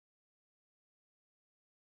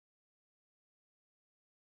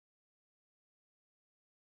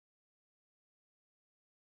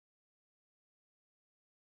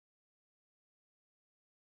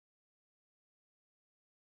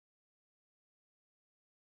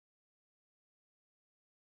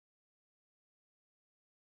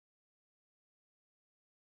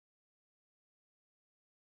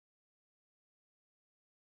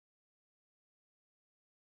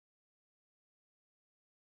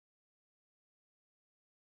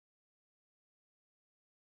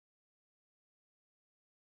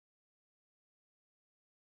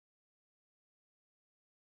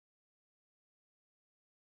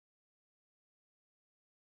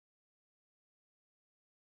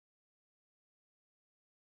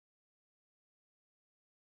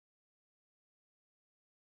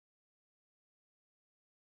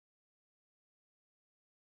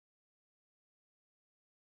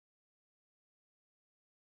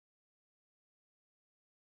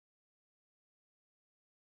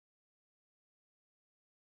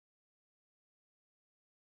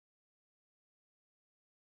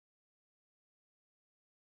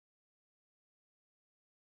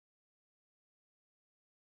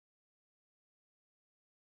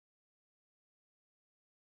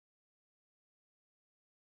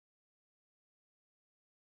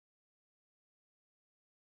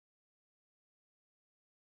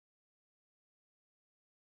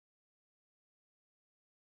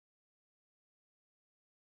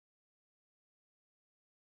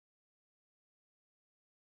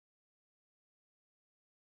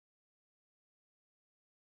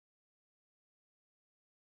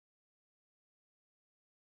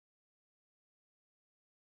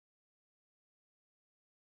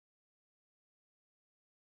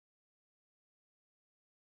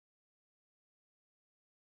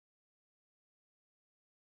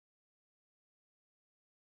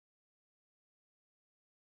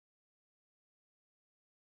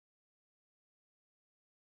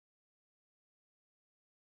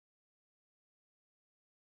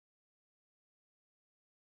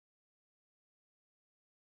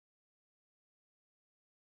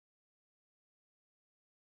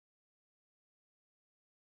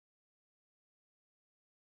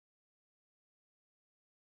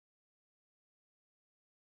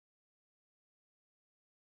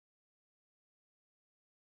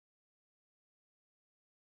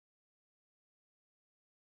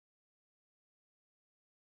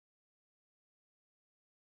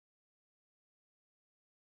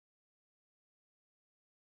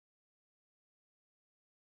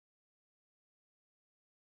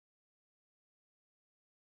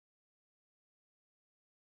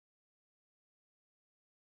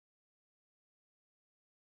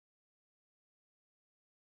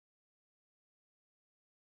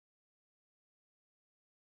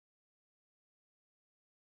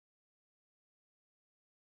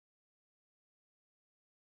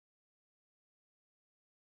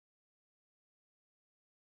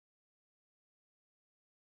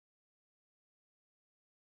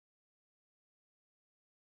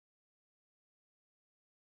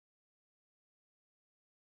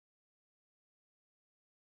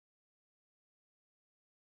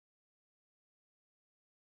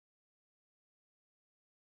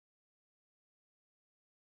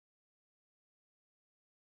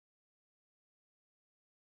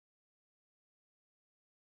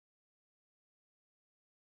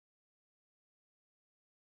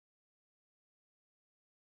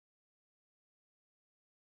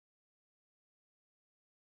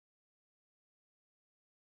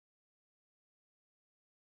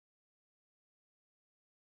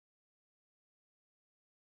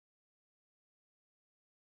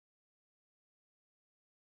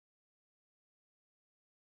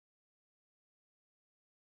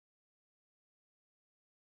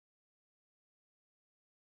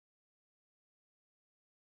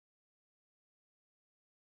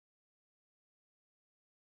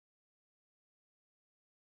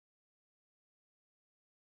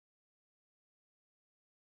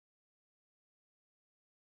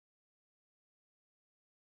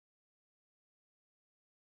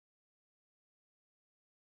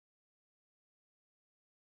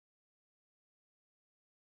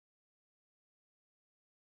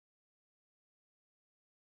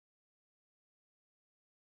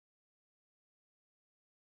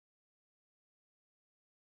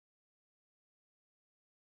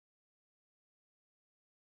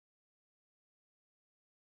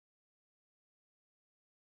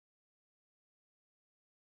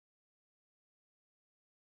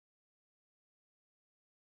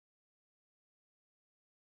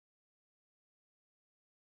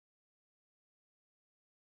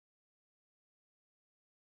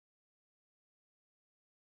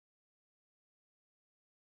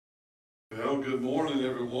Well, good morning,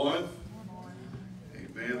 everyone.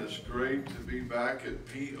 Amen. It's great to be back at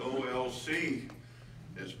POLC.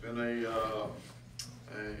 It's been a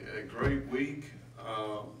great week.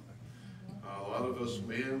 A lot of us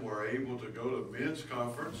men were able to go to men's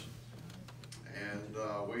conference, and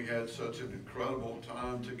we had such an incredible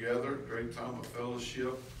time together, great time of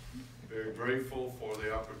fellowship. Very grateful for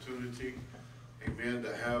the opportunity, amen,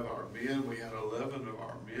 to have our men. We had 11 of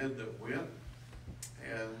our men that went.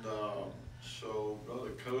 And so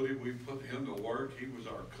Brother Cody, we put him to work. He was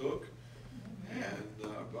our cook.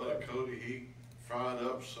 And Brother Cody, he fried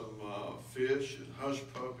up some fish and hush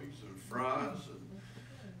puppies and fries.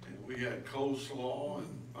 And we had coleslaw.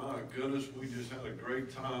 And my goodness, we just had a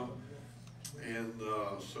great time. And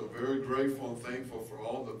so very grateful and thankful for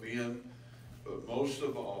all the men. But most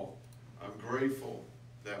of all, I'm grateful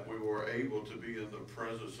that we were able to be in the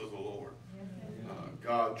presence of the Lord.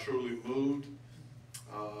 God truly moved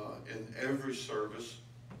in every service.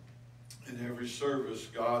 In every service,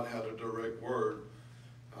 God had a direct word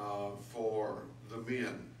for the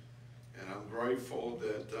men. And I'm grateful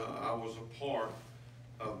that I was a part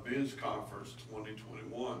of Men's Conference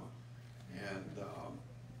 2021. And,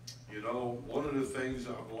 you know, one of the things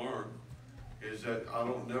I've learned is that I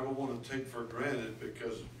don't never want to take for granted,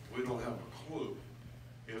 because we don't have a clue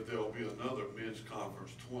if there will be another Men's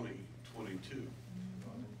Conference 2022.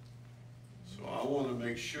 So I want to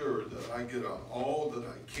make sure that I get all that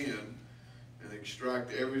I can and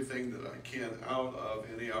extract everything that I can out of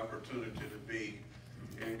any opportunity to be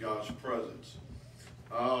in God's presence.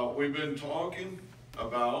 We've been talking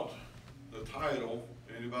about the title.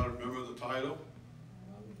 Anybody remember the title?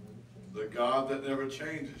 The God that never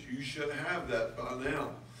changes. You should have that by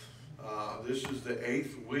now. This is the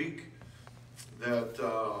 8th week that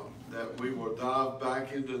we will dive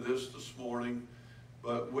back into this morning.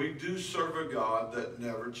 But we do serve a God that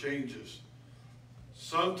never changes.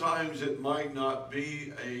 Sometimes it might not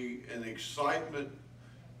be an excitement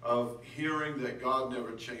of hearing that God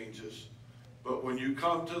never changes. But when you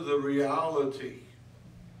come to the reality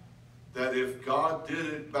that if God did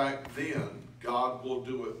it back then, God will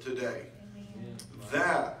do it today. Amen.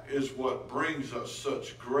 That is what brings us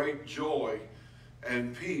such great joy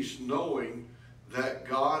and peace, knowing that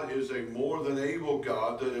God is a more than able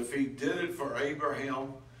God, that if he did it for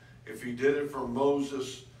Abraham, if he did it for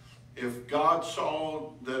Moses, if God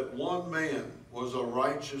saw that one man was a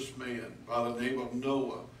righteous man by the name of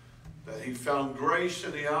Noah, that he found grace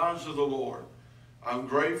in the eyes of the Lord, I'm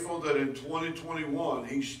grateful that in 2021,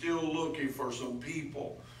 he's still looking for some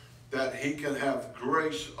people that he can have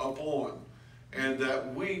grace upon, and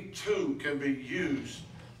that we too can be used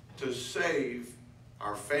to save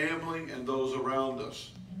our family and those around us.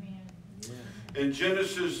 Amen. In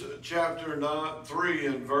Genesis chapter 3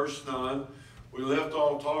 and verse 9, we left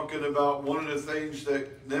off talking about one of the things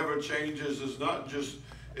that never changes is not just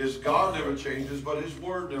is God never changes, but his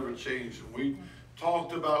word never changes. And we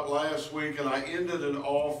talked about last week, and I ended it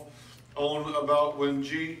off on about when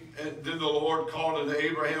then the Lord called unto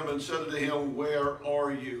Abraham and said unto him, "Where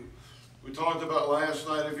are you?" We talked about last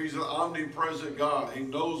night, if he's an omnipresent God, he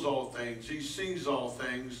knows all things, he sees all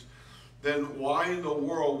things, then why in the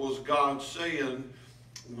world was God saying,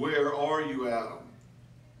 "Where are you, Adam?"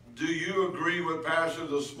 Do you agree with Pastor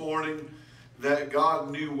this morning that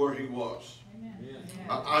God knew where he was? Amen.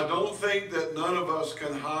 I don't think that none of us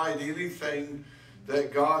can hide anything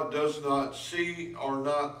that God does not see or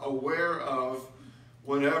not aware of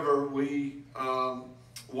whenever we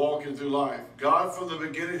walking through life. God from the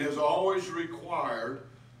beginning has always required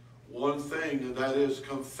one thing, and that is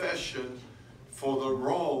confession for the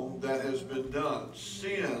wrong that has been done,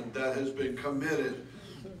 sin that has been committed.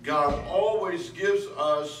 God always gives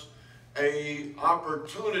us an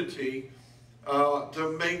opportunity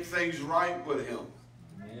to make things right with him.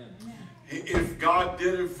 Amen. If God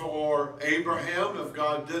did it for Abraham, if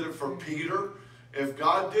God did it for Peter, if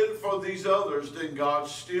God did it for these others, then God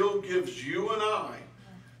still gives you and I,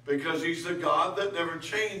 because he's the God that never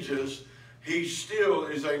changes, he still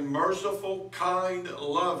is a merciful, kind,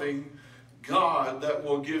 loving God that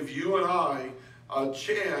will give you and I a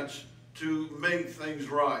chance to make things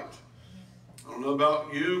right. I don't know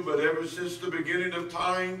about you, but ever since the beginning of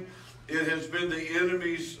time, it has been the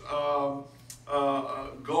enemy's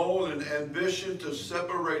goal and ambition to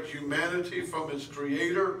separate humanity from its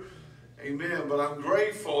creator. Amen. But I'm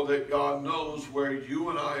grateful that God knows where you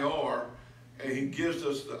and I are, and he gives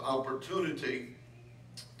us the opportunity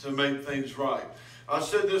to make things right. I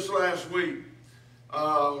said this last week.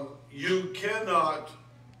 You cannot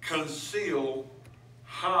conceal,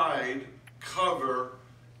 hide, cover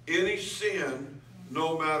any sin,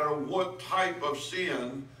 no matter what type of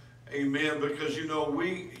sin, Amen. Because, you know,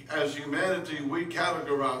 we, as humanity, we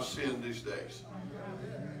categorize sin these days.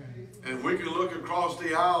 And we can look across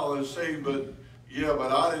the aisle and say, but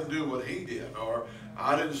I didn't do what he did, or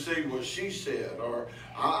I didn't say what she said, or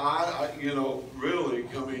you know, really,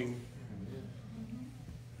 I mean,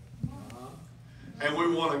 and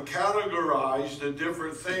we want to categorize the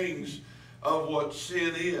different things of what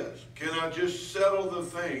sin is. Can I just settle the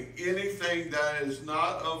thing? Anything that is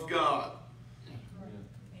not of God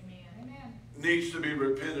needs to be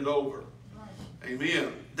repented over.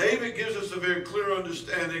 Amen. David gives us a very clear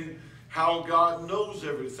understanding how God knows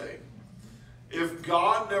everything. If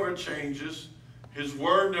God never changes, his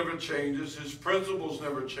word never changes, his principles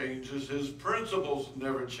never changes, his principles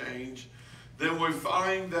never change, then we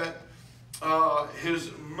find that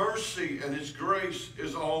his mercy and his grace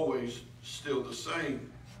is always still the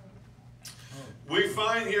same. We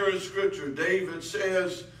find here in Scripture, David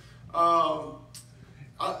says, I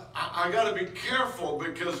got to be careful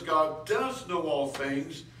because God does know all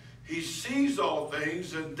things. He sees all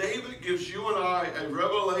things, and David gives you and I a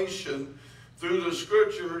revelation through the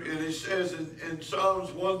Scripture, and he says in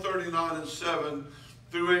Psalms 139 and 7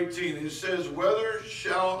 through 18, he says, "Whither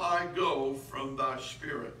shall I go from thy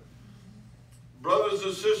spirit?" Brothers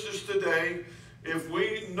and sisters, today, if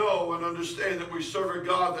we know and understand that we serve a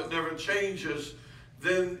God that never changes,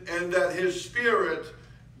 then, and that his spirit,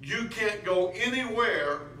 you can't go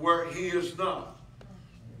anywhere where he is not.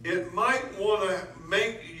 It might want to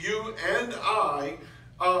make you and I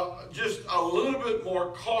just a little bit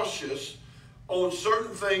more cautious on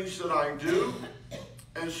certain things that I do,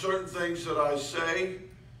 and certain things that I say,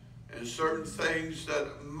 and certain things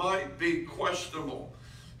that might be questionable.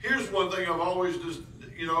 Here's one thing I've always just,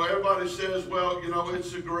 you know, everybody says, well, you know,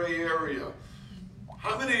 it's a gray area.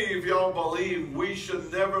 How many of y'all believe we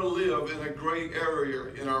should never live in a gray area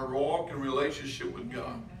in our walk and relationship with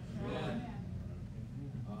God?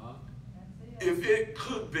 If it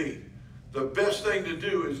could be, the best thing to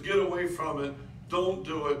do is get away from it. Don't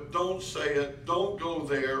do it. Don't say it. Don't go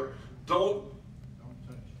there. Don't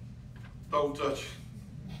touch it.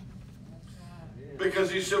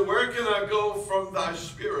 Because he said, where can I go from thy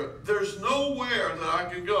spirit? There's nowhere that I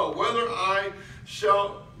can go. Whether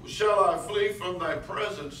shall I flee from thy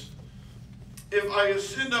presence? If I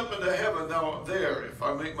ascend up into heaven, thou art there. If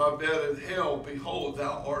I make my bed in hell, behold,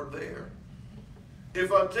 thou art there.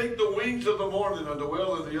 If I take the wings of the morning and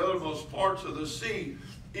dwell in the uttermost parts of the sea,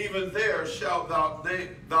 even there shalt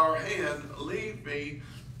thy hand lead me,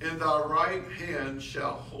 and thy right hand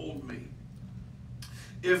shall hold me.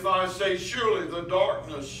 If I say, surely the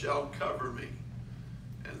darkness shall cover me.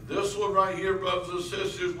 And this one right here, brothers and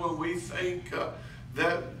sisters, when we think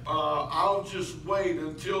that I'll just wait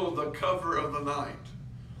until the cover of the night.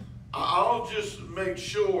 I'll just make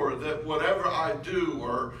sure that whatever I do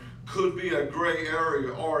or could be a gray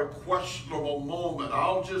area or a questionable moment,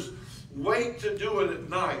 I'll just wait to do it at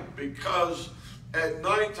night, because at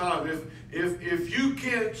nighttime, if you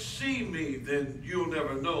can't see me, then you'll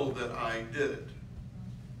never know that I did it.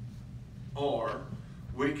 Or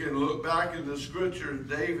we can look back in the Scripture, and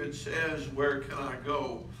David says, where can I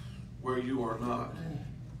go where you are not?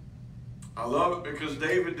 I love it because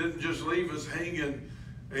David didn't just leave us hanging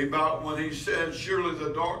about when he said, surely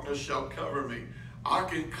the darkness shall cover me. I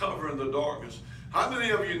can cover in the darkness. How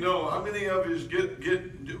many of you know, how many of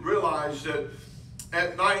you realize that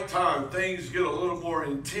at nighttime things get a little more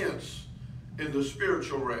intense in the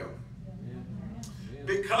spiritual realm?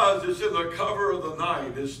 Because it's in the cover of the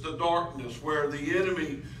night. It's the darkness where the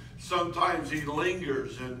enemy, sometimes he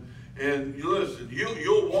lingers. And you listen,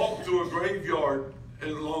 you'll walk through a graveyard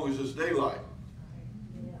as long as it's daylight.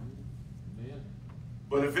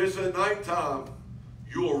 But if it's at nighttime,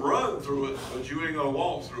 you'll run through it, but you ain't going to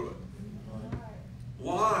walk through it.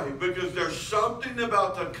 Why? Because there's something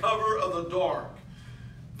about the cover of the dark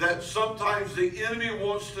that sometimes the enemy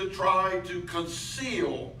wants to try to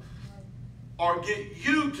conceal, or get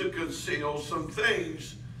you to conceal some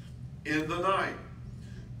things in the night.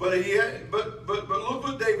 But look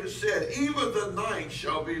what David said. Even the night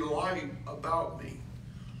shall be light about me.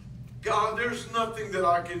 God, there's nothing that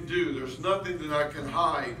I can do. There's nothing that I can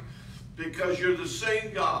hide, because you're the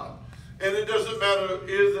same God. And it doesn't matter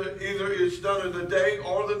either it's done in the day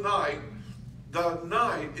or the night. The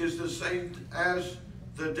night is the same as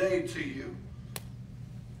the day to you.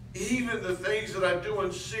 Even the things that I do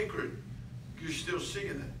in secret, you're still seeing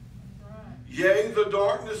it. Right. Yea, the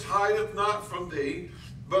darkness hideth not from thee,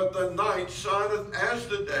 but the night shineth as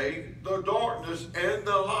the day. The darkness and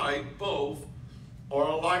the light both are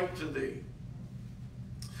alike to thee.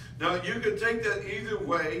 Now, you can take that either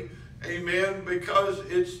way, amen, because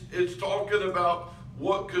it's talking about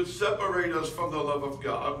what could separate us from the love of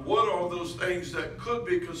God? What are those things that could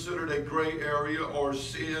be considered a gray area or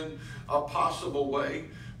sin, a possible way?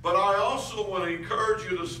 But I also want to encourage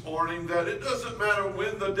you this morning that it doesn't matter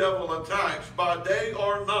when the devil attacks, by day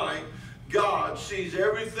or night, God sees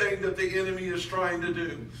everything that the enemy is trying to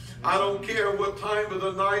do. I don't care what time of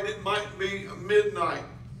the night, it might be midnight.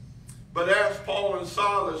 But ask Paul and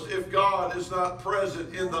Silas if God is not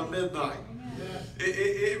present in the midnight.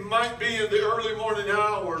 It might be in the early morning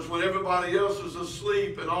hours when everybody else is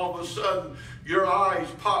asleep and all of a sudden your eyes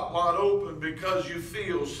pop wide open because you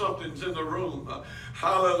feel something's in the room.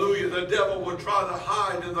 Hallelujah. The devil will try to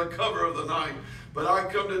hide in the cover of the night. But I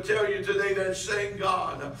come to tell you today that same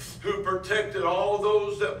God who protected all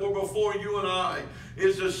those that were before you and I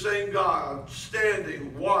is the same God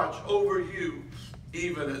standing watch over you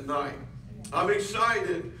even at night. I'm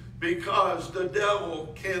excited because the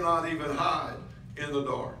devil cannot even hide in the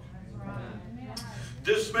dark.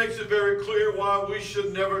 This makes it very clear why we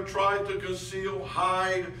should never try to conceal,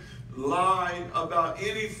 hide, lie about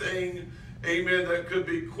anything, amen, that could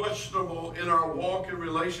be questionable in our walk and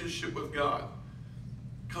relationship with God.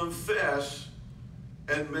 Confess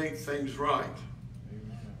and make things right.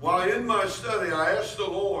 While in my study, I asked the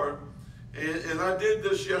Lord, and I did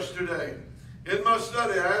this yesterday. In my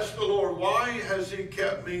study, I asked the Lord, why has He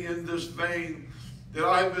kept me in this vein that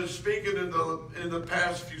I've been speaking in the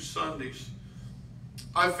past few Sundays?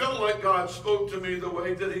 I felt like God spoke to me the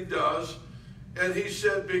way that He does, and He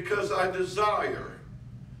said, because I desire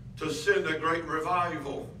to send a great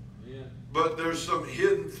revival, but there's some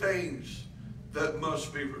hidden things that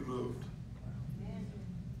must be removed.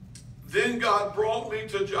 Then God brought me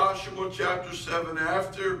to Joshua chapter 7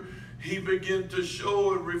 after He began to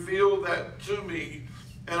show and reveal that to me.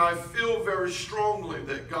 And I feel very strongly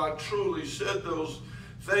that God truly said those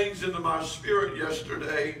things into my spirit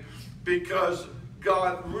yesterday, because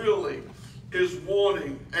God really is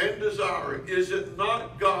wanting and desiring. Is it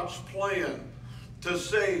not God's plan to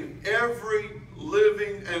save every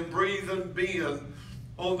living and breathing being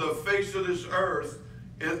on the face of this earth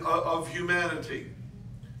of humanity?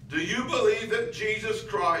 Do you believe that Jesus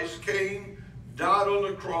Christ came, died on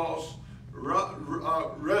the cross,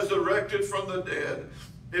 resurrected from the dead,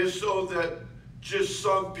 is so that just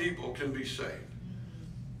some people can be saved?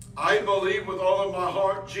 I believe with all of my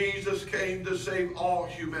heart Jesus came to save all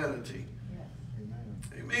humanity.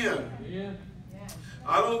 Amen. Amen.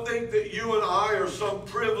 I don't think that you and I are some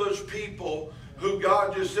privileged people who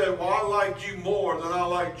God just said, well, I like you more than I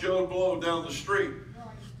like Joe Blow down the street.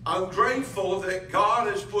 I'm grateful that God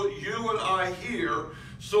has put you and I here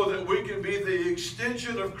so that we can be the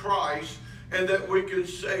extension of Christ and that we can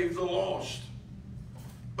save the lost.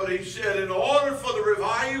 But He said, in order for the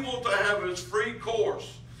revival to have its free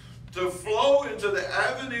course, to flow into the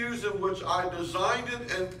avenues in which I designed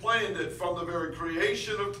it and planned it from the very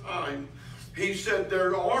creation of time, He said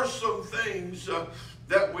there are some things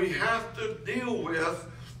that we have to deal with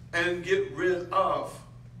and get rid of.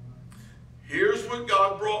 Here's what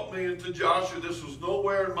God brought me into Joshua. This was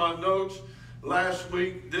nowhere in my notes last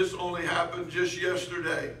week. This only happened just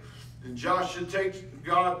yesterday. And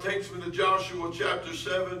God takes me to Joshua chapter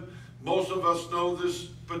 7. Most of us know this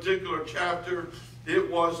particular chapter.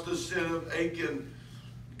 It was the sin of Achan.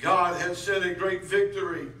 God had sent a great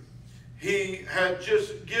victory. He had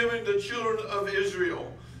just given the children of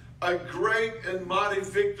Israel a great and mighty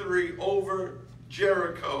victory over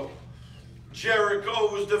Jericho.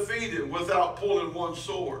 Jericho was defeated without pulling one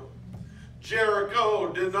sword.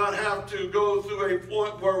 Jericho did not have to go through a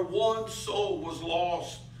point where one soul was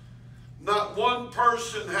lost. Not one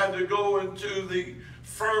person had to go into the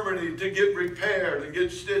infirmity to get repaired and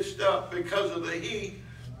get stitched up because of the heat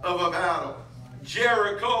of a battle.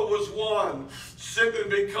 Jericho was won simply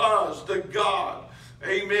because the God,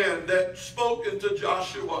 amen, that spoke into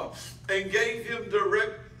Joshua and gave him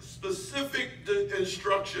direct, specific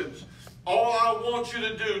instructions. All I want you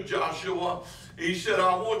to do, Joshua, he said,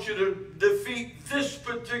 I want you to defeat this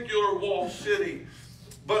particular walled city,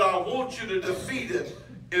 but I want you to defeat it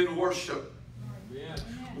in worship. Yeah.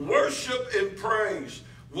 Worship and praise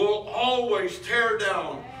will always tear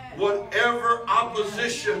down whatever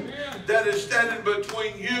opposition that is standing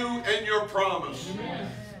between you and your promise.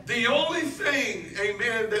 The only thing,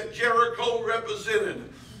 amen, that Jericho represented,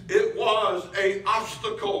 it was an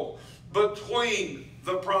obstacle between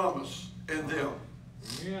the promise and them.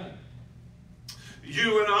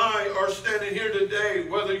 You and I are standing here today,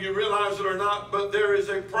 whether you realize it or not, but there is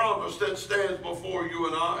a promise that stands before you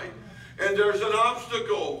and I. And there's an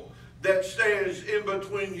obstacle that stands in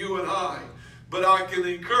between you and I. But I can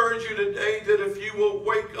encourage you today that if you will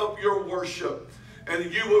wake up your worship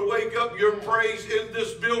and you would wake up your praise in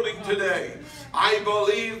this building today. I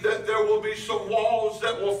believe that there will be some walls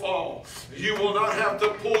that will fall. You will not have to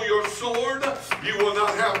pull your sword. You will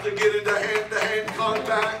not have to get into hand-to-hand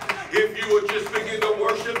contact. If you would just begin to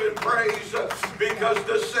worship and praise, because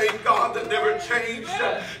the same God that never changed,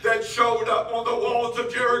 that showed up on the walls of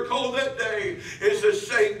Jericho that day, is the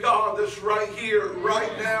same God that's right here,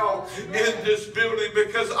 right now, in this building,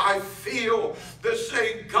 because I feel the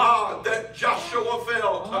same God that Joshua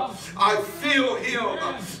felt. I feel him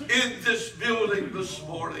in this building this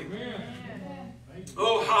morning.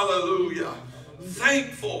 Oh, hallelujah.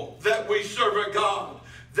 Thankful that we serve a God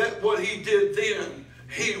that what he did then,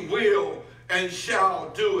 he will and shall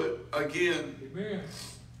do it again. Amen.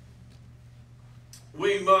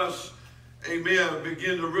 We must, amen,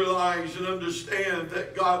 begin to realize and understand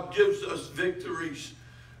that God gives us victories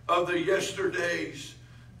of the yesterday's,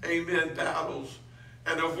 amen, battles.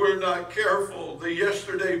 And if we're not careful, the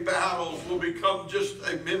yesterday battles will become just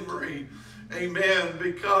a memory, amen,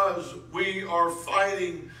 because we are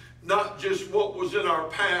fighting not just what was in our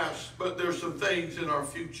past, but there's some things in our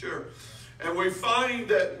future. And we find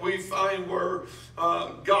where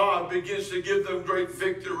God begins to give them great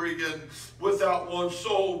victory, and without one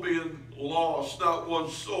soul being lost, not one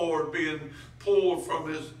sword being pulled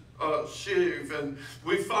from his sheath. And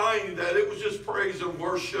we find that it was just praise and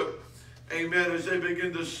worship, amen, as they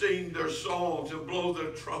begin to sing their songs and blow their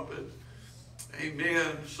trumpet.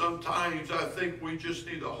 Amen. Sometimes I think we just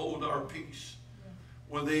need to hold our peace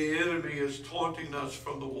when the enemy is taunting us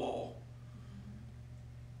from the wall.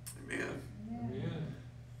 Amen. Amen.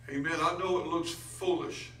 Amen. I know it looks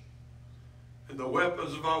foolish. And the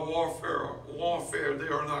weapons of our warfare, they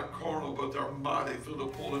are not carnal, but they're mighty through the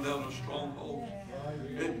pulling down of strongholds.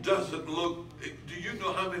 It doesn't look, do you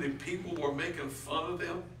know how many people were making fun of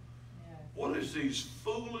them? What is these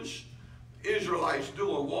foolish Israelites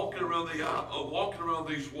doing, walking around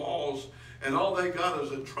these walls, and all they got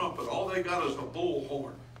is a trumpet, all they got is a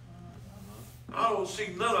bullhorn. I don't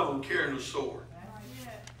see none of them carrying a sword.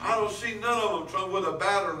 I don't see none of them trying with a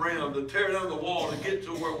battering ram to tear down the wall to get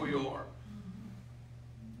to where we are.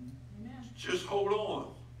 Just hold on.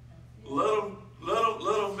 Let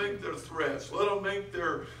them make their threats. Let them make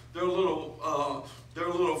their little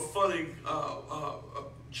funny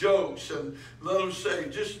jokes, and let them say,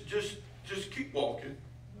 just keep walking.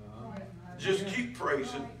 Just keep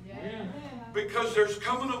praising. Because there's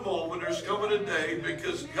coming a moment, there's coming a day,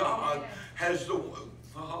 because God has the Lord,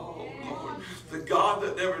 the God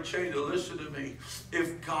that never changes. Listen to me.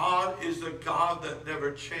 If God is the God that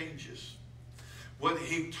never changes, when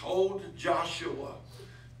he told Joshua,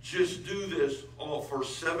 just do this for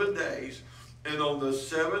 7 days, and on the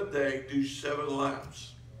 7th day, do 7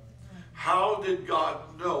 laps. How did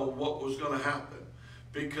God know what was going to happen?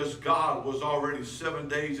 Because God was already 7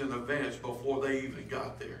 days in advance before they even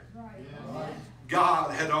got there.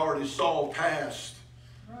 God had already saw past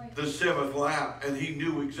the 7th lap, and he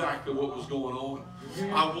knew exactly what was going on.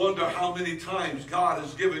 I wonder how many times God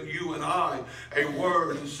has given you and I a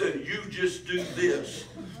word and said, you just do this,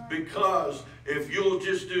 because if you'll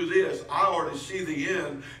just do this, I already see the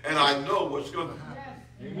end, and I know what's going to happen.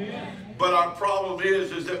 Amen. But our problem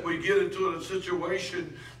is that we get into a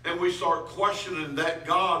situation and we start questioning that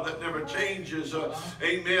God that never changes.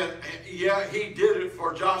 Amen. Yeah, he did it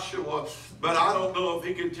for Joshua, but I don't know if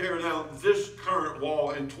he can tear down this current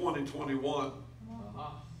wall in 2021.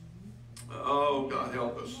 Oh, God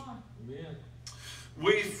help us. Amen.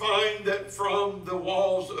 We find that from the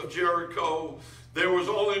walls of Jericho, there was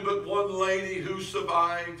only but one lady who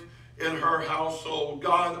survived in her household.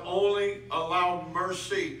 God only allowed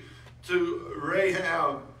mercy to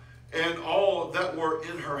Rahab and all that were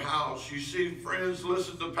in her house. You see, friends,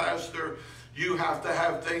 listen to Pastor. You have to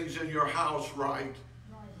have things in your house right.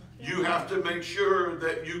 You have to make sure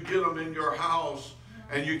that you get them in your house,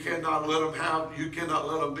 and you cannot let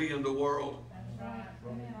them be in the world.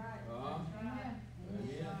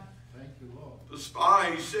 The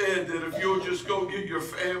spy said that if you'll just go get your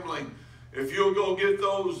family, if you'll go get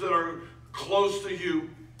those that are close to you,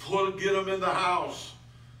 get them in the house.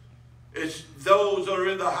 It's those that are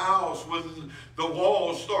in the house when the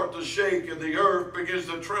walls start to shake and the earth begins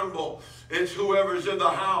to tremble. It's whoever's in the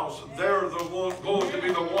house. They're the ones going to be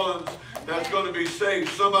the ones that's going to be saved.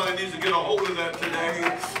 Somebody needs to get a hold of that today.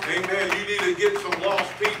 Amen. You need to get some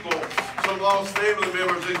lost people, some lost family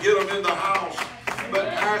members, and get them in the house. But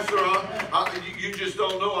Pastor, you just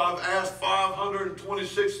don't know. I've asked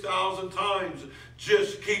 526,000 times.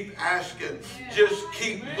 Just keep asking. Just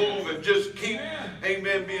keep moving. Just keep,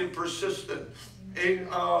 amen, being persistent. And,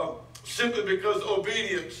 simply because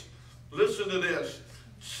obedience, listen to this,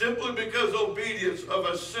 simply because obedience of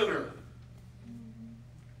a sinner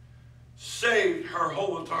saved her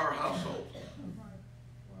whole entire household.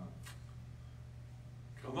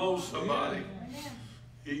 Come on, somebody.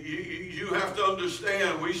 You have to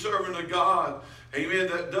understand, we serving a God, amen,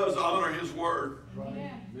 that does honor his word.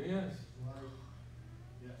 Yes.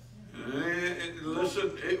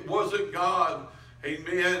 Listen, it wasn't God,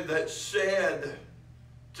 amen, that said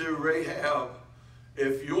to Rahab,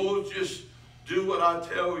 if you'll just do what I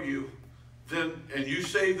tell you, then, and you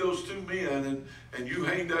save those two men, and you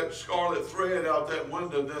hang that scarlet thread out that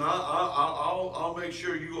window, then I'll make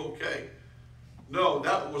sure you okay. No,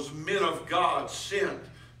 that was men of God sent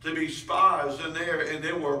to be spies in there, and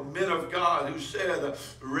there were men of God who said,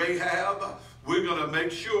 Rahab, we're going to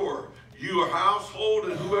make sure your household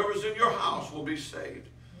and whoever's in your house will be saved.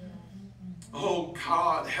 Oh,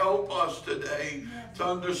 God, help us today to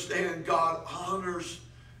understand God honors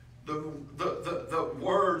the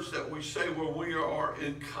words that we say when we are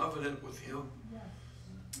in covenant with him.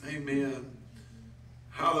 Amen.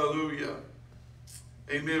 Hallelujah.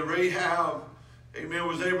 Amen. Rahab, amen,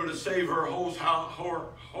 was able to save her whole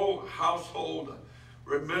household.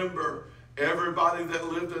 Remember, everybody that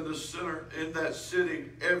lived in the center, in that city,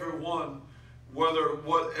 everyone,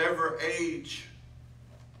 whatever age,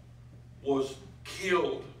 was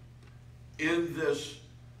killed in this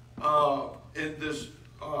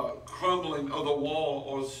crumbling of the wall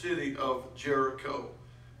or city of Jericho,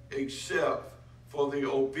 except for the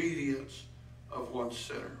obedience of one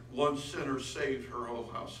sinner. One sinner saved her whole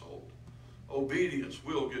household. Obedience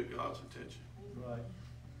will get God's attention. Right.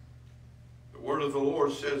 The word of the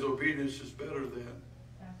Lord says obedience is better than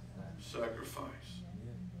sacrifice.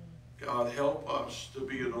 God, help us to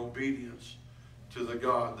be in obedience to the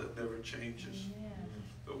God that never changes.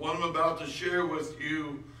 But what I'm about to share with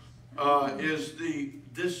you is the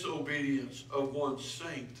disobedience of one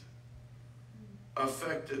saint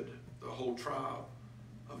affected the whole tribe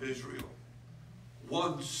of Israel.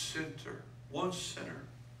 One sinner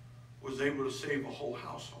was able to save a whole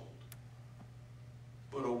household.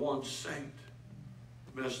 But a one saint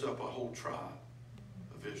messed up a whole tribe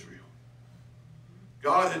of Israel.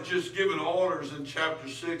 God had just given orders in chapter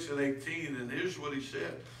 6 and 18, and here's what he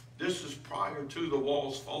said. This is prior to the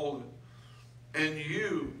walls falling. And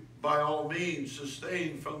you, by all means,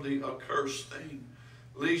 sustain from the accursed thing,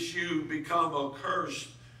 lest you become accursed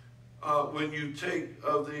when you take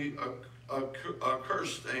of the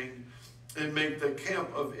accursed thing and make the camp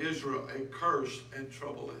of Israel a curse and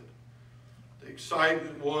trouble it. The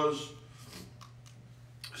excitement was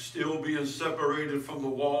still being separated from the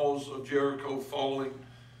walls of Jericho falling.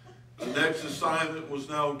 The next assignment was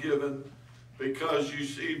now given, because you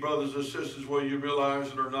see, brothers and sisters, whether you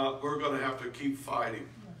realize it or not, we're going to have to keep fighting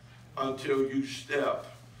until you step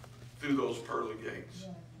through those pearly gates.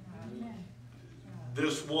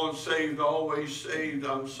 This one saved, always saved,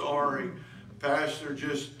 I'm sorry. Pastor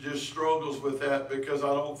just struggles with that, because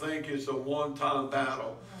I don't think it's a one-time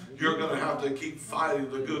battle. You're going to have to keep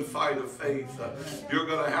fighting the good fight of faith. You're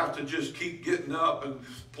going to have to just keep getting up and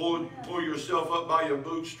pull yourself up by your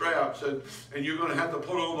bootstraps. And you're going to have to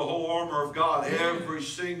put on the whole armor of God every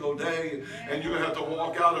single day. And you're going to have to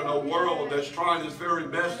walk out in a world that's trying its very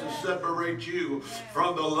best to separate you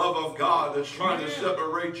from the love of God. That's trying to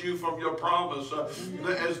separate you from your promise.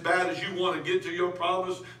 As bad as you want to get to your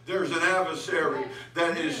promise, there's an adversary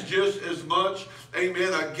that is just as much,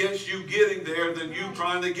 amen, against you getting there than you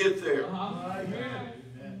trying to get there.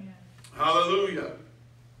 Amen. Hallelujah.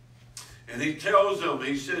 And he tells them,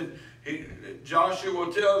 he said,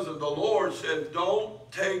 Joshua tells them, the Lord said,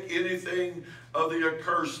 don't take anything of the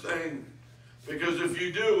accursed thing, because if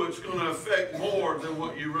you do, it's going to affect more than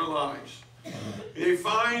what you realize. They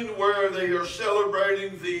find where they are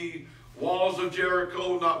celebrating the walls of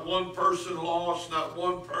Jericho, not one person lost, not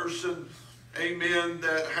one person, amen,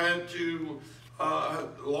 that had to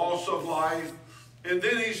loss of life. And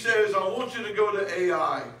then he says, I want you to go to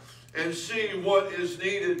Ai and see what is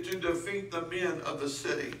needed to defeat the men of the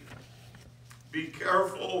city. Be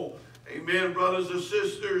careful, amen, brothers and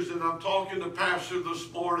sisters, and I'm talking to Pastor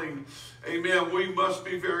this morning, amen, we must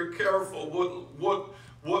be very careful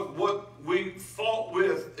what we fought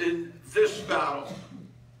with in this battle.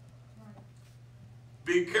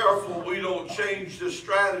 Be careful we don't change the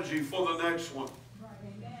strategy for the next one.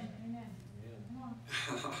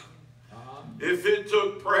 If it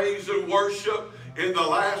took praise and worship, in the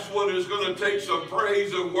last one is going to take some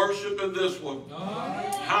praise and worship in this one.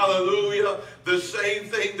 Hallelujah. The same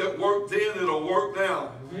thing that worked then, it'll work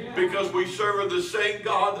now. Because we serve the same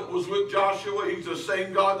God that was with Joshua. He's the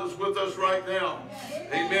same God that's with us right now.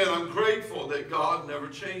 Amen. I'm grateful that God never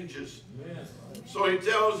changes. So he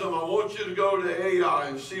tells them, I want you to go to Ai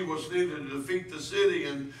and see what's needed to defeat the city.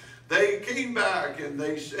 And they came back and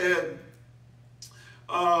they said,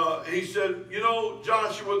 he said, you know,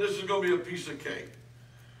 Joshua, this is going to be a piece of cake.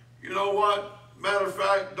 You know what? Matter of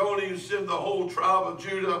fact, don't even send the whole tribe of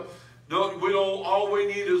Judah. All we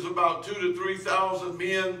need is about 2,000 to 3,000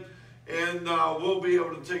 men, and we'll be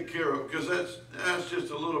able to take care of it. Because that's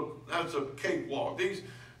just that's a cakewalk.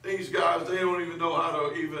 These guys, they don't even know how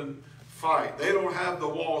to even fight. They don't have the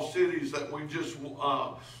walled cities that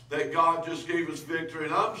that God just gave us victory.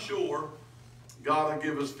 And I'm sure God will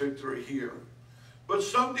give us victory here. But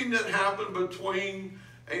something that happened between,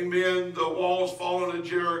 amen, the walls falling in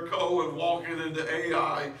Jericho and walking into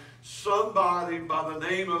Ai, somebody by the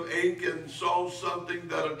name of Achan saw something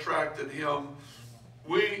that attracted him.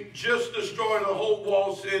 We just destroyed a whole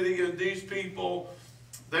walled city, and these people,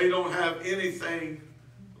 they don't have anything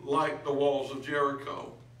like the walls of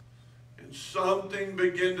Jericho. And something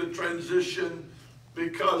began to transition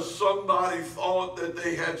because somebody thought that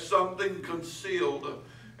they had something concealed,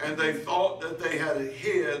 and they thought that they had it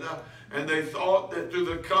hid, and they thought that through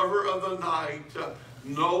the cover of the night,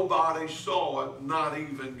 nobody saw it, not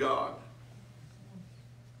even God.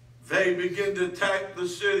 They began to attack the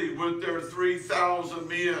city with their 3,000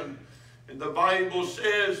 men. And the Bible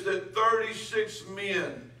says that 36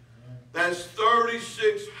 men, that's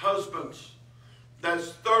 36 husbands,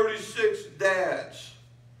 that's 36 dads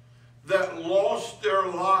that lost their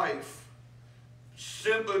life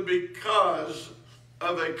simply because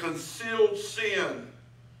of a concealed sin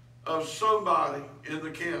of somebody in the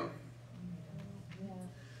camp.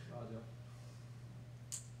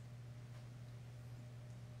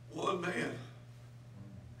 One man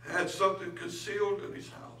had something concealed in his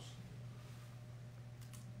house.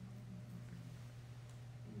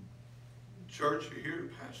 Church, you hear,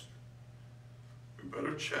 Pastor? We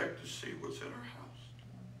better check to see what's in our house.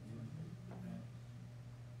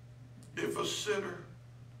 If a sinner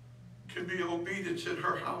can be obedient in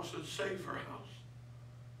her house and save her house,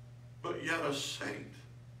 but yet a saint,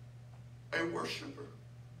 a worshiper,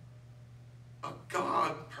 a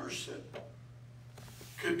God person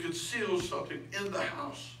could conceal something in the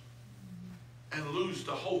house and lose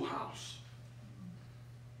the whole house.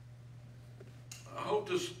 I hope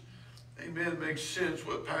this, amen, makes sense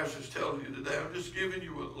what Pastor's telling you today. I'm just giving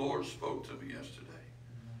you what the Lord spoke to me yesterday.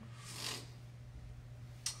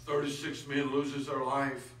 36 men loses their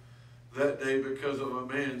life that day because of a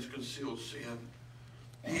man's concealed sin.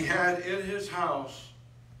 He had in his house,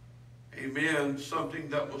 amen, something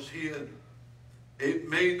that was hid. It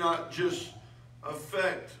may not just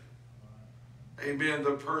affect, amen,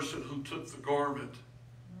 the person who took the garment.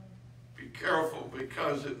 Be careful,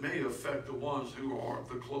 because it may affect the ones who are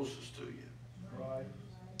the closest to you. Right.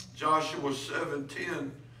 Joshua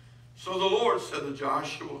 7:10. So the Lord said to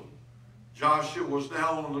Joshua, Joshua was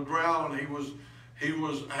down on the ground. He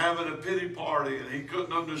was having a pity party, and he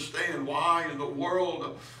couldn't understand why in the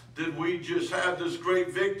world did we just have this great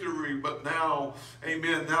victory, but now,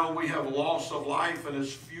 amen, now we have loss of life and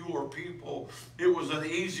it's fewer people. It was an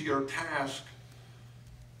easier task.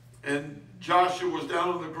 And Joshua was down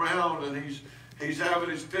on the ground, and he's having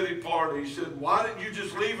his pity party. He said, why didn't you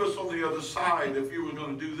just leave us on the other side if you were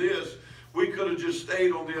going to do this? We could have just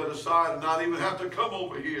stayed on the other side and not even have to come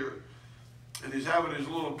over here. And he's having his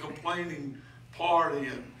little complaining party,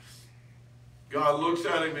 and God looks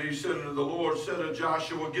at him and he said, and the Lord said to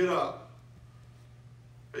Joshua, get up.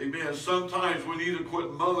 Amen. Sometimes we need to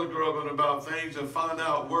quit mother grubbing about things and find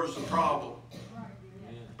out where's the problem.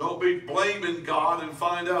 Don't be blaming God and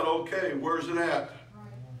find out, okay, where's it at?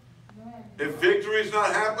 If victory is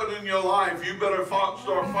not happening in your life, you better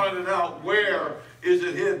start finding out where is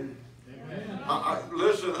it hidden.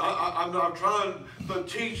 Listen, I'm not trying to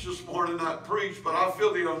teach this morning, not preach, but I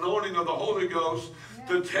feel the anointing of the Holy Ghost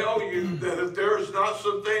to tell you that if there's not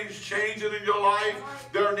some things changing in your life,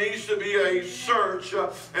 there needs to be a search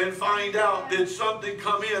and find out, did something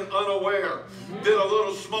come in unaware? Did a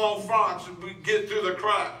little small fox get through the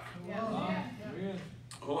crack?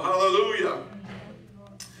 Oh, hallelujah.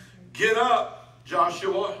 Get up,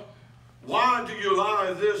 Joshua. Why do you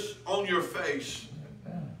lie this on your face?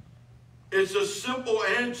 It's a simple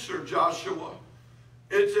answer, Joshua.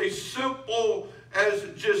 It's as simple as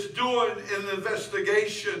just doing an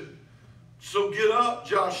investigation. So get up,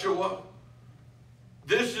 Joshua.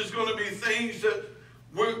 This is going to be things that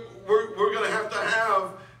we're going to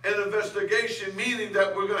have an investigation, meaning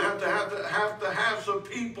that we're going to have some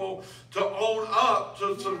people to own up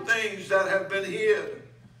to some things that have been hid.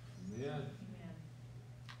 Amen.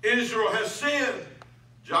 Israel has sinned.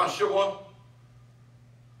 Joshua,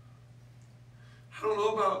 I don't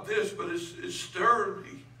know about this, but it stirred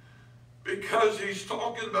me, because he's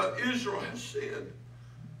talking about Israel has sinned,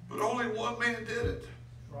 but only one man did it.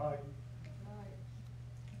 Right.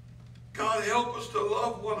 God, help us to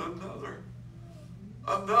love one another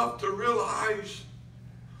enough to realize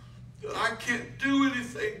that I can't do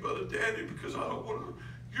anything, Brother Danny, because I don't want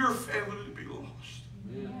your family to be lost.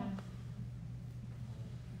 Yeah.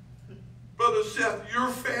 Brother Seth, your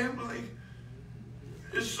family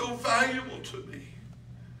is so valuable to me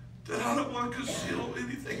that I don't want to conceal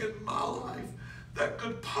anything in my life that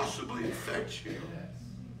could possibly affect you.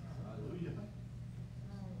 Hallelujah.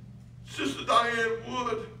 Sister Diane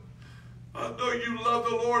Wood, I know you love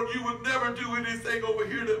the Lord. You would never do anything over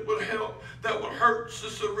here that would help, that would hurt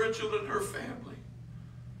Sister Rachel and her family.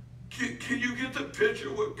 Can you get the picture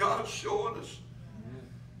of what God's showing us?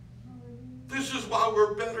 This is why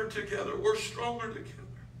we're better together. We're stronger together.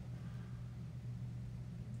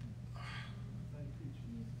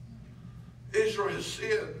 Israel has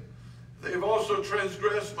sinned. They've also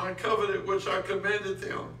transgressed my covenant which I commanded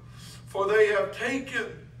them. For they have taken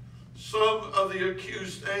some of the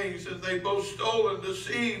accused things, and they both stole and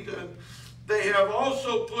deceived, and they have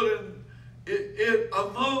also put it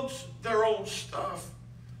amongst their own stuff.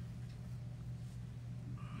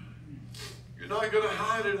 You're not going to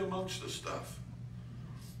hide it amongst the stuff.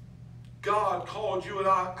 God called you and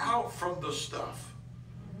I out from the stuff.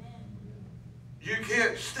 You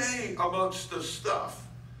can't stay amongst the stuff.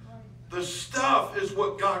 The stuff is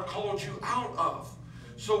what God called you out of.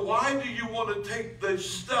 So why do you want to take the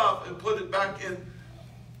stuff and put it back in?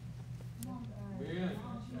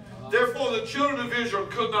 Therefore the children of Israel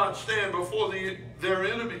could not stand before their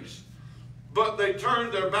enemies, but they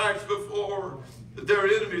turned their backs before their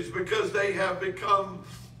enemies, because they have become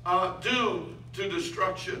doomed to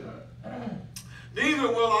destruction. Neither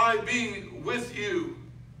will I be with you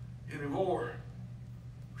anymore,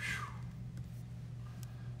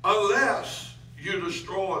 unless you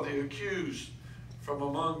destroy the accused from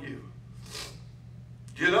among you.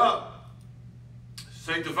 Get up,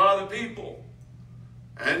 sanctify the people,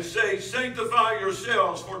 and say, sanctify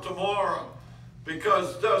yourselves for tomorrow,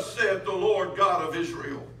 because thus saith the Lord God of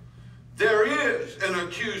Israel, there is an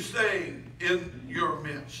accused thing in your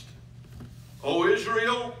midst. O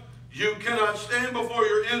Israel, you cannot stand before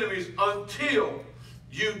your enemies until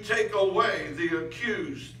you take away the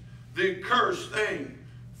accused, the accursed thing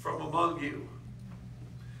from among you.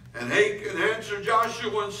 And Achan answered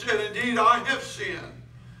Joshua and said, indeed, I have sinned,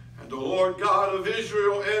 and the Lord God of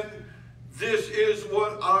Israel, and this is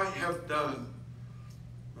what I have done.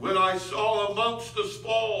 When I saw amongst the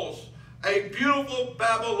spoils a beautiful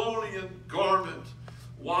Babylonian garment.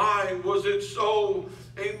 Why was it so,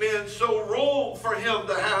 amen, so wrong for him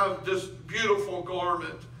to have this beautiful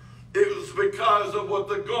garment? It was because of what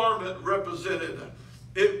the garment represented.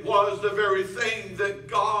 It was the very thing that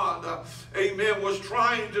God, amen, was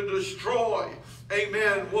trying to destroy.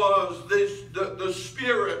 Amen, was this the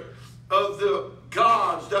spirit of the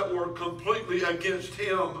gods that were completely against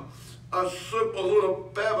him. A simple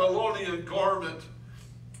little Babylonian garment.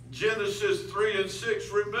 Genesis 3 and 6,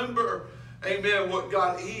 remember, amen, what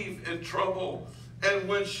got Eve in trouble. And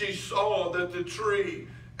when she saw that the tree,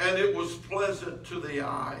 and it was pleasant to the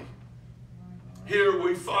eye. Here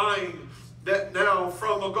we find that now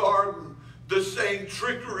from a garden, the same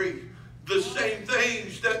trickery, the same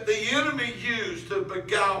things that the enemy used to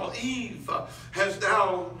beguile Eve has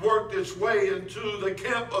now worked its way into the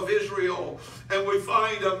camp of Israel. And we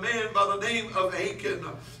find a man by the name of Achan,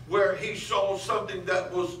 where he saw something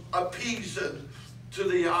that was appeasing to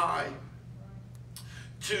the eye.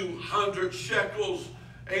 200 shekels,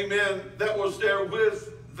 amen, that was there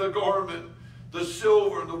with the garment, the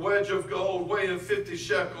silver, the wedge of gold weighing 50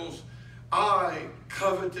 shekels. I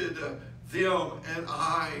coveted them, and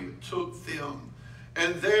I took them.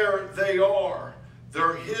 And there they are.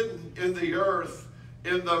 They're hidden in the earth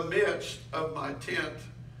in the midst of my tent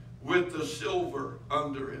with the silver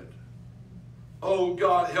under it. Oh,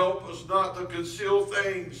 God, help us not to conceal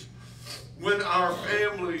things when our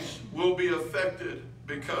families will be affected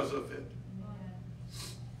because of it.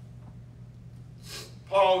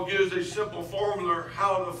 Paul gives a simple formula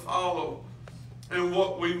how to follow and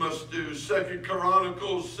what we must do. 2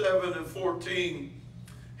 Chronicles 7 and 14.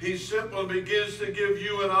 He simply begins to give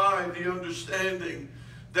you and I the understanding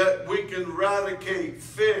that we can eradicate,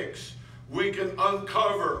 fix, we can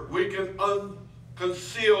uncover, we can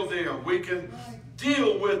conceal them. We can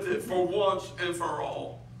deal with it for once and for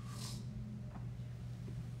all.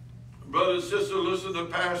 Brothers and sisters, listen to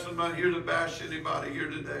Pastor. I'm not here to bash anybody here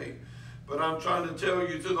today. But I'm trying to tell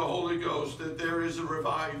you through the Holy Ghost that there is a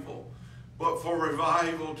revival. But for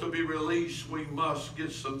revival to be released, we must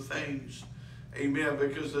get some things. Amen.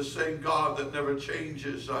 Because the same God that never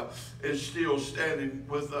changes is still standing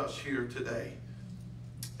with us here today.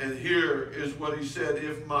 And here is what he said: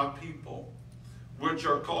 if my people, which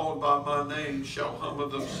are called by my name, shall humble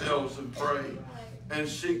themselves and pray, and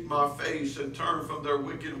seek my face, and turn from their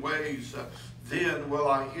wicked ways, then will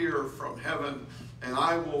I hear from heaven, and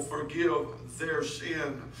I will forgive their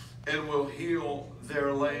sin, and will heal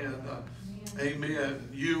their land. Amen.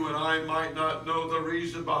 You and I might not know the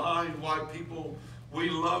reason behind why people we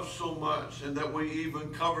love so much, and that we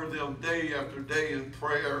even cover them day after day in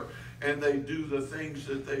prayer, and they do the things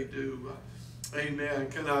that they do. Amen.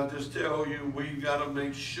 Can I just tell you, we got to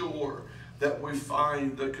make sure that we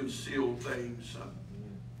find the concealed things.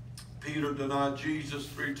 Peter denied Jesus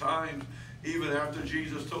 3 times, even after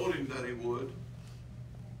Jesus told him that he would.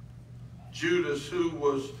 Judas, who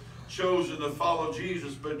was chosen to follow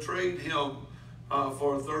Jesus, betrayed him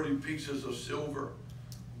for 30 pieces of silver.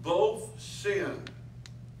 Both sinned,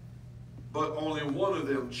 but only one of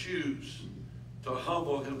them chose to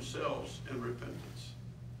humble himself in repentance.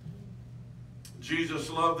 Jesus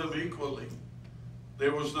loved them equally.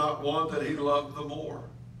 There was not one that he loved the more.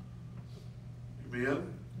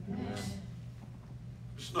 Amen? Amen.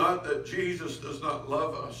 It's not that Jesus does not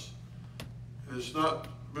love us. It's not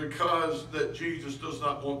because that Jesus does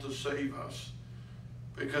not want to save us.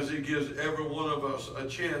 Because he gives every one of us a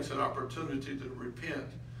chance and opportunity to repent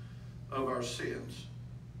of our sins.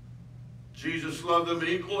 Jesus loved them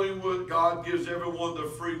equally. God gives everyone the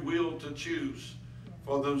free will to choose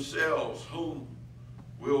for themselves, whom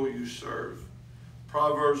will you serve?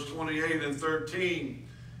 Proverbs 28:13,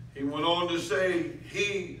 he went on to say,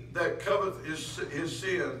 he that coveteth his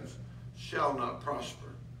sins shall not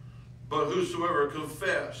prosper, but whosoever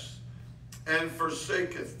confess and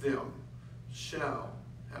forsaketh them shall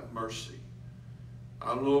have mercy.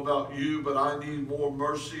 I don't know about you, but I need more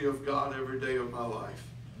mercy of God every day of my life.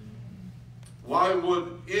 Why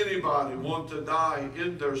would anybody want to die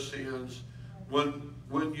in their sins when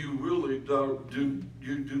you really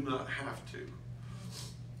do not have to?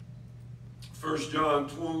 1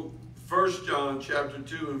 John chapter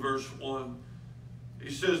 2 and verse 1.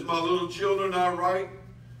 He says, my little children, I write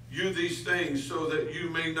you these things so that you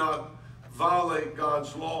may not violate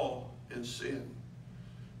God's law and sin.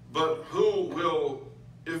 But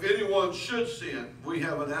if anyone should sin, we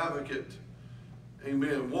have an advocate.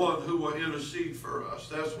 Amen. One who will intercede for us.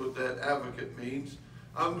 That's what that advocate means.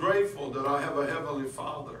 I'm grateful that I have a heavenly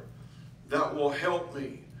Father that will help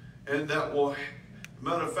me, and that will,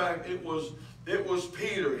 matter of fact, it was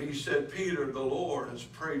Peter. He said, Peter, the Lord has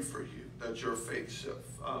prayed for you, that your faith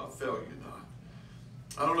fail you not.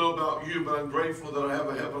 I don't know about you, but I'm grateful that I have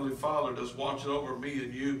a heavenly Father that's watching over me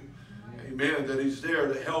and you. Amen. That he's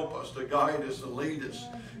there to help us, to guide us, and lead us.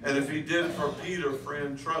 And if he did it for Peter,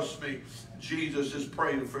 friend, trust me, Jesus is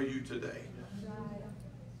praying for you today.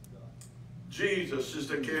 Jesus,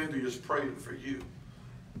 Sister Candy, is praying for you.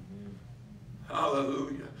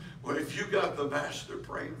 Hallelujah. Well, if you got the Master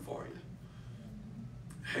praying for you,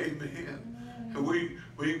 amen. And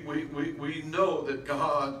we know that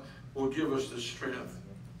God will give us the strength.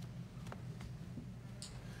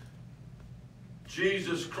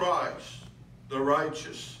 Jesus Christ, the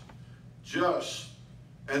righteous, just,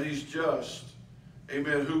 and he's just,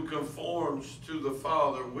 amen, who conforms to the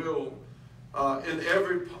Father, will in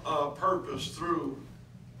every purpose through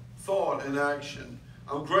thought and action.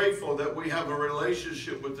 I'm grateful that we have a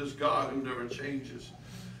relationship with this God who never changes.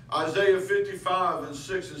 Isaiah 55 and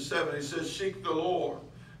 6 and 7, he says, seek the Lord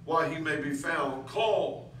while he may be found.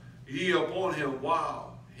 Call ye upon him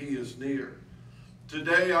while he is near.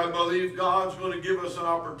 Today, I believe God's going to give us an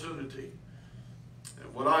opportunity.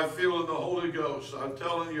 And what I feel in the Holy Ghost, I'm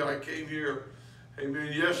telling you, I came here,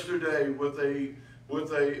 amen, yesterday with a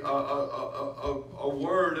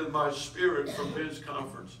word in my spirit from men's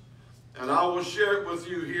conference. And I will share it with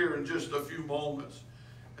you here in just a few moments.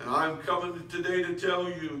 And I'm coming today to tell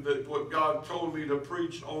you that what God told me to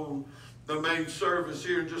preach on the main service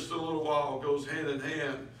here in just a little while goes hand in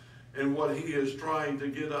hand in what he is trying to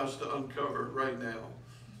get us to uncover right now.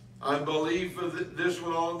 I believe for this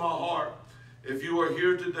one on my heart. If you are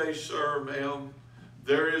here today, sir, ma'am,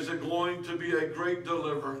 there is going to be a great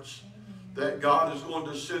deliverance that God is going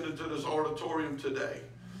to send into this auditorium today.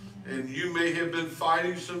 And you may have been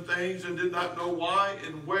fighting some things and did not know why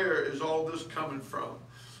and where is all this coming from.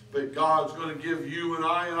 But God's going to give you and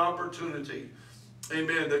I an opportunity,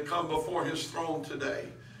 amen, to come before his throne today.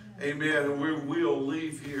 Amen. And we will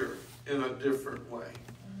leave here in a different way.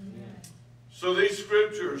 So these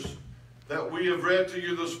scriptures that we have read to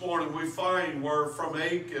you this morning, we find were from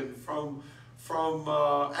Achan, from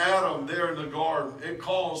Adam there in the garden. It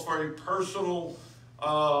calls for a personal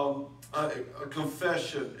a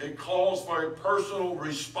confession. It calls for a personal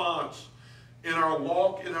response in our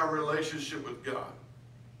walk, in our relationship with God.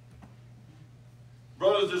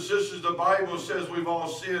 Brothers and sisters, the Bible says we've all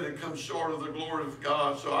sinned and come short of the glory of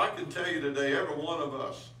God. So I can tell you today, every one of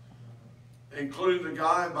us, including the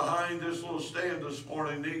guy behind this little stand this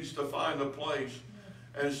morning, needs to find a place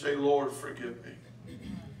and say, Lord, forgive me.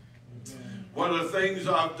 Whether things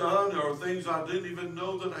I've done or things I didn't even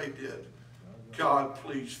know that I did, God,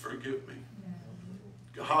 please forgive me.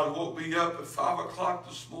 God woke me up at 5 o'clock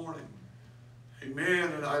this morning.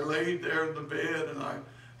 Amen. And I laid there in the bed, and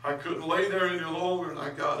I couldn't lay there any longer, and I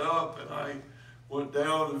got up and I went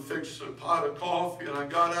down and fixed a pot of coffee, and I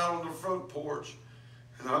got out on the front porch,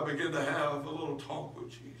 and I began to have a little talk with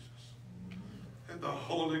Jesus. And the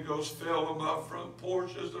Holy Ghost fell on my front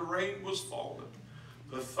porch as the rain was falling.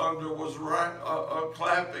 The thunder was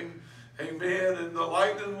clapping, amen, and the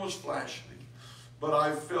lightning was flashing. But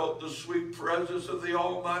I felt the sweet presence of the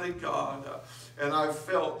Almighty God, and I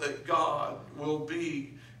felt that God will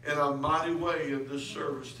be in a mighty way in this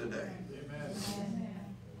service today. Amen.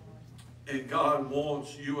 And God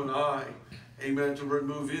wants you and I, amen, to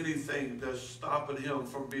remove anything that's stopping him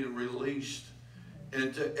from being released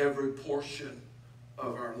into every portion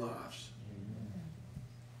of our lives.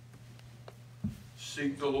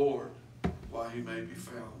 Seek the Lord while he may be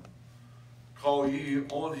found. Call ye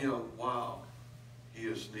on him while he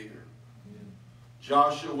is near.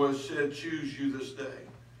 Joshua said, choose you this day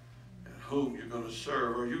whom you're going to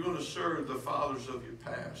serve. Are you going to serve the fathers of your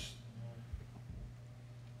past?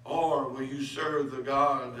 Or will you serve the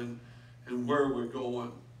God and where we're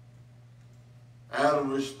going?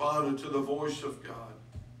 Adam responded to the voice of God,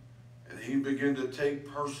 and he began to take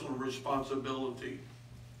personal responsibility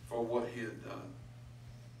for what he had done.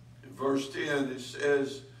 In verse 10 it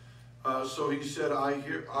says, so he said, I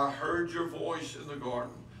heard your voice in the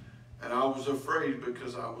garden, and I was afraid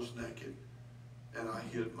because I was naked, and I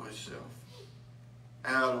hid myself.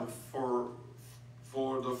 Adam, for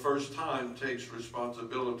the first time, takes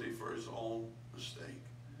responsibility for his own mistake.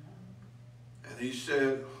 And he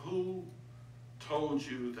said, who told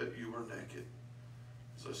you that you were naked?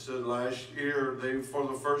 As I said last year, for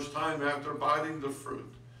the first time after biting the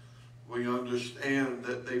fruit, we understand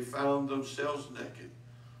that they found themselves naked.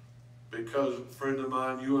 Because, friend of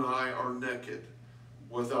mine, you and I are naked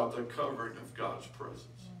without the covering of God's presence.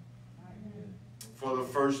 For the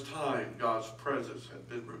first time, God's presence had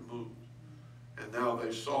been removed. And now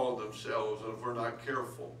they saw themselves, and if we're not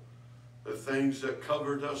careful, the things that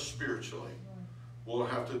covered us spiritually, we'll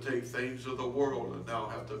have to take things of the world and now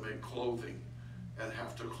have to make clothing and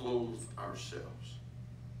have to clothe ourselves.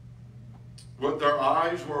 What their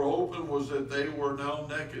eyes were open was that they were now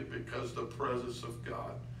naked because the presence of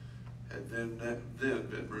God had then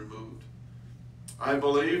been removed. I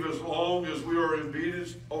believe as long as we are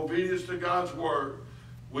obedience to God's word,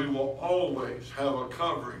 we will always have a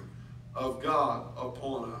covering of God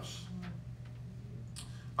upon us.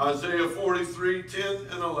 Isaiah 43, 10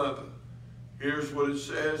 and 11. Here's what it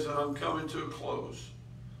says, and I'm coming to a close.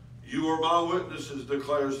 You are my witnesses,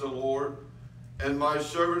 declares the Lord, and my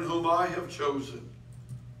servant whom I have chosen,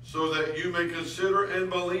 so that you may consider and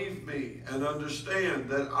believe me and understand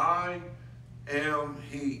that I am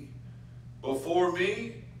he. Before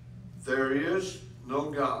me, there is no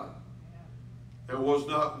God. There was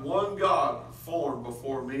not one God formed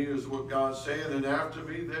before me, is what God's saying, and after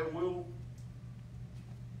me there will,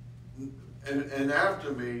 and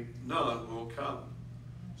after me none will come.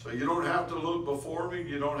 So you don't have to look before me,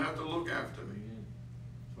 you don't have to look after me.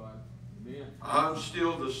 Amen. I'm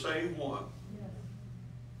still the same one.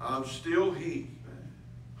 I'm still he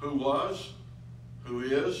who was, who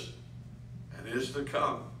is, and is to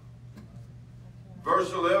come.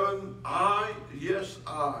 Verse 11, I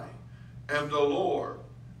am the Lord,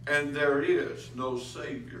 and there is no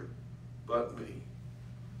Savior but me.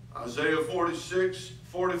 Isaiah 46,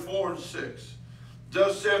 44 and 6.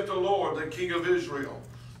 Thus saith the Lord, the King of Israel,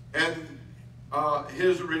 and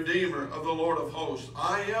his Redeemer of the Lord of hosts,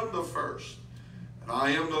 I am the first, and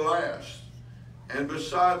I am the last, and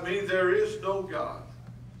beside me there is no God.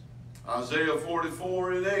 Isaiah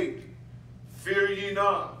 44 and 8. Fear ye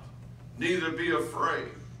not, neither be afraid.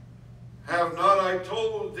 Have not I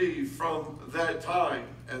told thee from that time,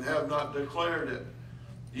 and have not declared it?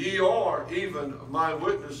 Ye are even my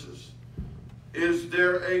witnesses. Is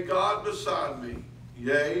there a God beside me?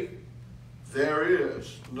 Yea, there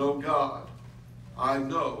is no God. I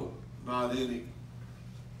know not any.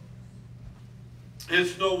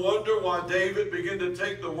 It's no wonder why David began to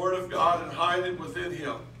take the word of God and hide it within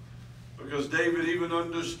him. Because David even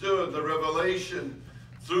understood the revelation.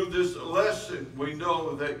 Through this lesson, we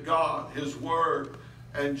know that God, his word,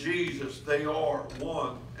 and Jesus, they are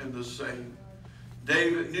one and the same.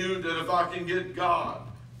 David knew that if I can get God,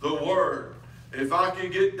 the word, if I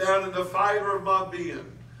can get down in the fiber of my being,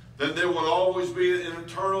 then there will always be an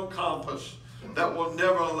internal compass that will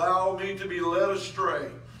never allow me to be led astray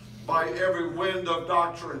by every wind of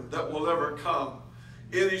doctrine that will ever come.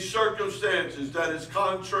 Any circumstances that is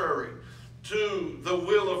contrary to the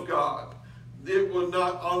will of God, it will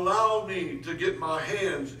not allow me to get my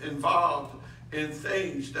hands involved in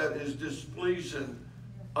things that is displeasing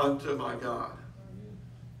unto my God.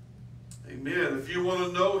 Amen. If you want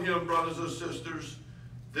to know him, brothers and sisters,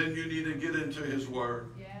 then you need to get into his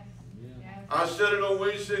word. Yes. Yes. I said it on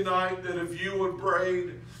Wednesday night that if you would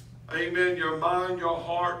braid, amen, your mind, your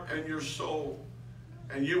heart, and your soul,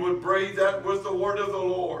 and you would braid that with the word of the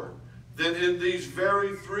Lord, then in these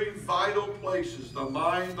very three vital places, the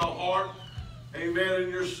mind, the heart, amen, and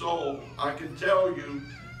your soul, I can tell you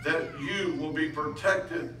that you will be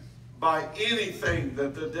protected by anything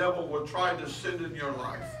that the devil will try to send in your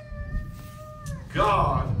life.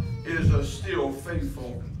 God is a still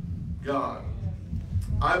faithful God.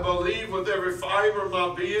 I believe with every fiber of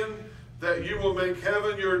my being that you will make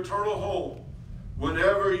heaven your eternal home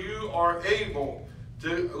whenever you are able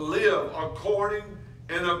to live according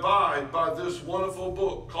and abide by this wonderful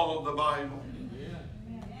book called the Bible.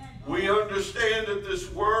 We understand that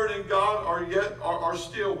this word and God are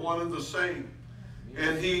still one and the same.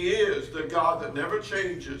 And he is the God that never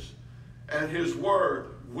changes, and his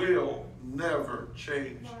word will never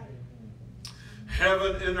change.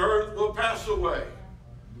 Heaven and earth will pass away,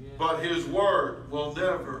 but his word will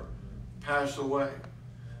never pass away.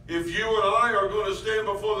 If you and I are going to stand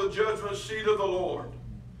before the judgment seat of the Lord,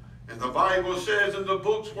 and the Bible says, and the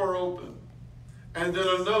books were open, and then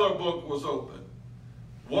another book was open.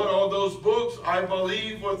 What are those books? I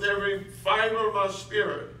believe with every fiber of my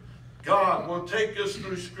spirit, God will take us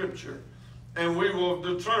through Scripture, and we will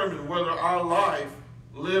determine whether our life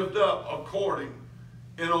lived up according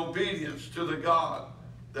in obedience to the God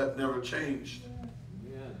that never changed.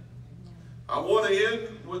 Amen. I want to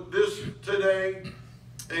end with this today,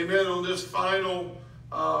 amen, on this final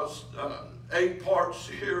 8-part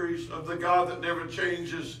series of the God that never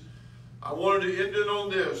changes. I wanted to end it on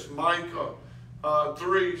this, Micah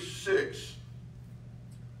 3:6.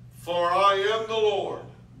 For I am the Lord,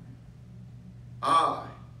 I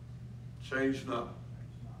change not.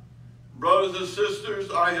 Brothers and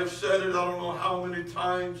sisters, I have said it I don't know how many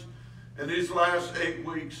times in these last 8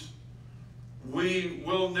 weeks. We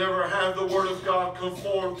will never have the Word of God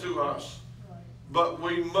conform to us, but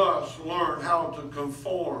we must learn how to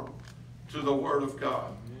conform to the Word of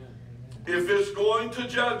God. If it's going to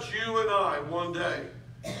judge you and I one day,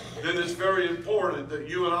 then it's very important that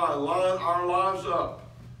you and I line our lives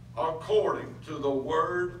up according to the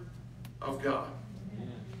Word of God.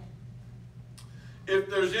 If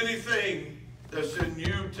there's anything that's in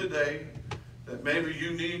you today that maybe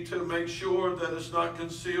you need to make sure that it's not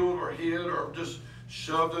concealed or hid or just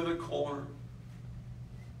shoved in a corner,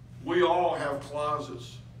 we all have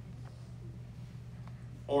closets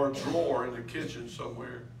or a drawer in the kitchen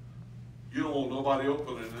somewhere. You don't want nobody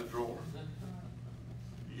opening that drawer.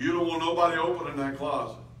 You don't want nobody opening that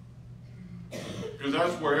closet, because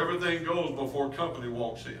that's where everything goes before company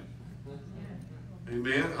walks in.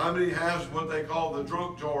 Amen. How many has what they call the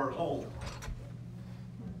drunk jar at home?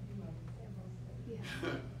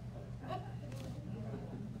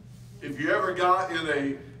 If you ever got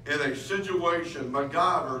in a situation,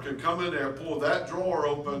 MacGyver could come in there, pull that drawer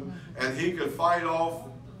open, and he could fight off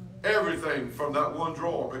everything from that one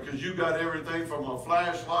drawer, because you got everything from a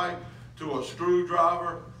flashlight to a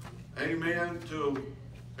screwdriver, amen, to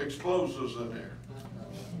explosives in there.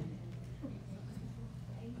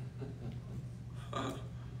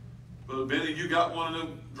 But Benny, you got one of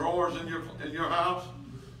them drawers in your house?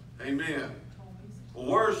 Amen. Well,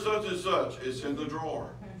 where's such and such? It's in the drawer.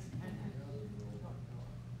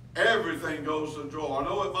 Everything goes to the drawer. I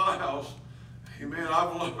know at my house, amen,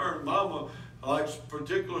 I've learned Mama likes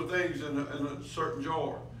particular things in a certain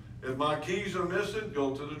drawer. If my keys are missing,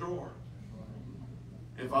 go to the drawer.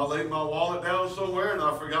 If I laid my wallet down somewhere and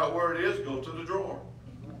I forgot where it is, go to the drawer.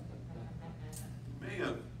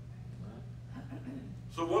 Man.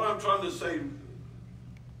 So what I'm trying to say,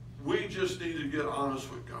 We just need to get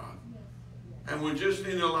honest with God. And we just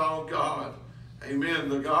need to allow God, amen,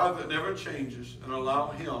 the God that never changes, and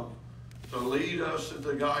allow Him to lead us and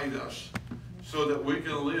to guide us so that we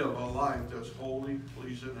can live a life that's holy,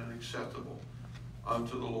 pleasing, and acceptable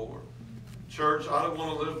unto the Lord. Church, I don't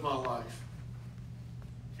want to live my life.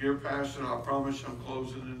 Here, Pastor, I promise I'm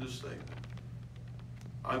closing in this statement.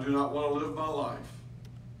 I do not want to live my life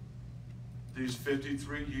these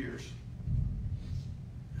 53 years,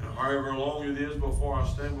 and however long it is before I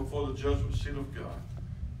stand before the judgment seat of God,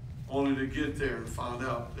 only to get there and find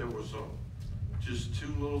out there was just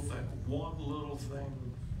two little things, one little thing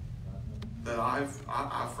that I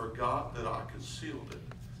forgot that I concealed it,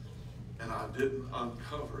 and I didn't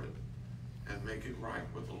uncover it and make it right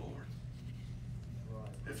with the Lord.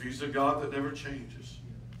 If He's a God that never changes,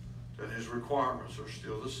 then His requirements are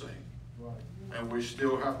still the same. And we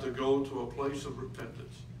still have to go to a place of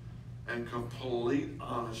repentance and complete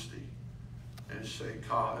honesty and say,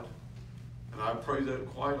 God, and I pray that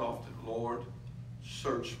quite often, Lord,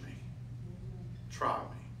 search me, try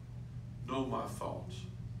me, know my thoughts.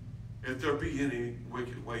 If there be any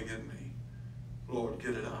wicked way in me, Lord,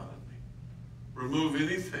 get it out of me. Remove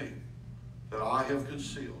anything that I have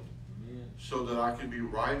concealed, so that I can be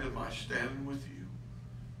right in my standing with you.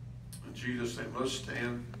 In Jesus' name, let's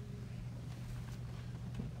stand.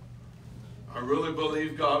 I really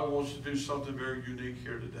believe God wants to do something very unique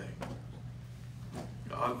here today.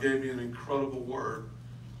 God gave me an incredible word.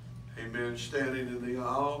 Amen. Standing in the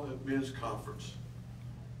aisle at men's conference.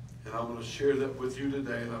 And I'm going to share that with you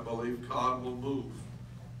today, and I believe God will move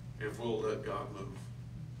if we'll let God move.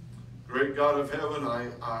 Great God of heaven,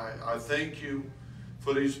 I thank you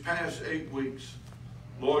for these past 8 weeks.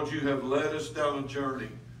 Lord, you have led us down a journey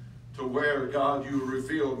to where, God, you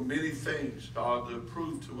revealed many things, God, to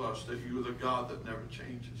prove to us that you are the God that never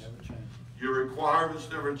changes. Never change. Your requirements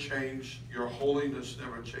never change. Your holiness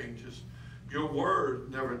never changes. Your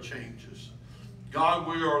word never changes. God,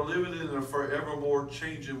 we are living in a forevermore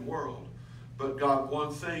changing world. But God,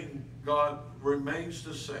 one thing, God, remains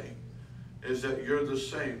the same, is that you're the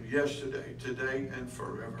same yesterday, today, and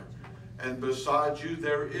forever. And beside you,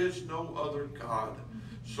 there is no other God.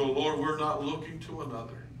 So, Lord, we're not looking to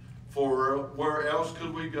another. For where else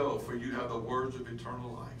could we go? For you have the words of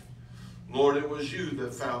eternal life. Lord, it was you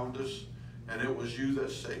that found us, and it was you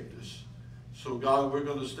that saved us. So, God, we're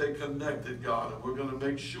going to stay connected, God, and we're going to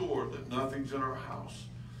make sure that nothing's in our house,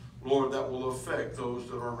 Lord, that will affect those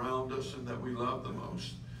that are around us and that we love the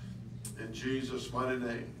most. In Jesus' mighty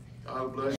name, God bless you.